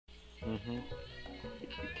Mm-hmm. He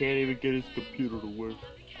can't even get his computer to work.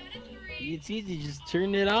 It's easy, just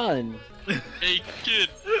turn it on. Hey kid,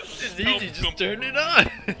 It's easy, just turn it on.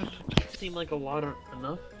 Seemed like a lot of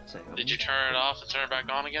enough. did you turn it off and turn it back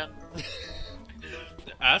on again?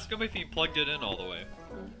 Ask him if he plugged it in all the way.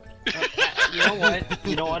 You know what?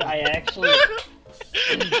 You know what? I actually.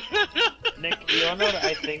 Nick, you don't know what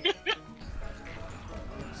I think?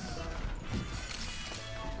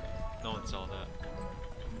 No one saw that.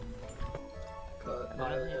 Cut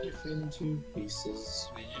my life into pieces.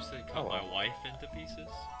 Did you say cut my wife into pieces?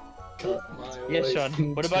 Cut my Yeah, life Sean.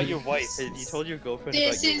 What into about your wife? pieces. Have you told your girlfriend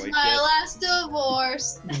This about your is wife my yet? last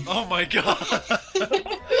divorce. Oh my god!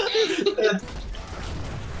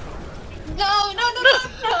 No.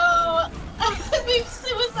 We've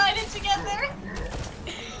suicided together.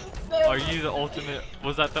 Are you the ultimate?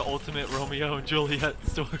 Was that the ultimate Romeo and Juliet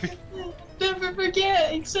story? Never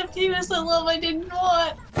forget, except he was the love I didn't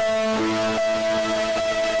want.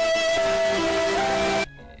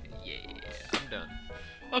 Yeah, I'm done.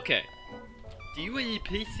 Okay. Do you eat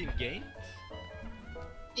PC games?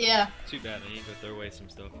 Yeah. Too bad, I need to throw away some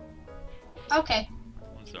stuff. Okay.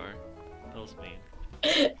 I'm sorry. That was mean.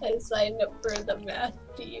 I signed up for the math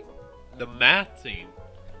team. The math team.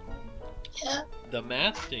 Yeah. The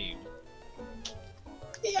math team.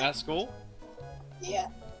 Yeah. At school? Yeah.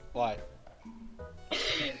 Why?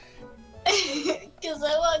 Because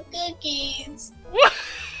I want cookies. What?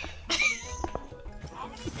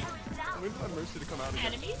 Wait for Mercy to come out again.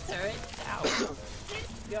 Enemy turret out.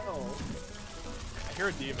 Yo. I hear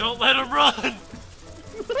a demon. Don't let him run!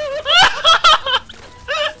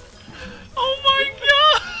 Oh my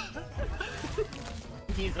god!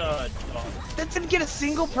 He's a dog. That didn't get a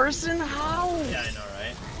single person? How? Yeah, I know,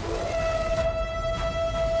 right?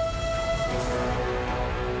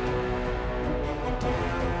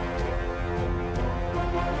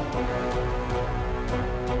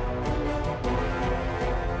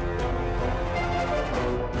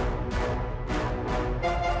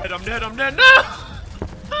 I'm dead, no!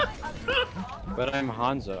 But I'm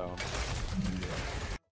Hanzo.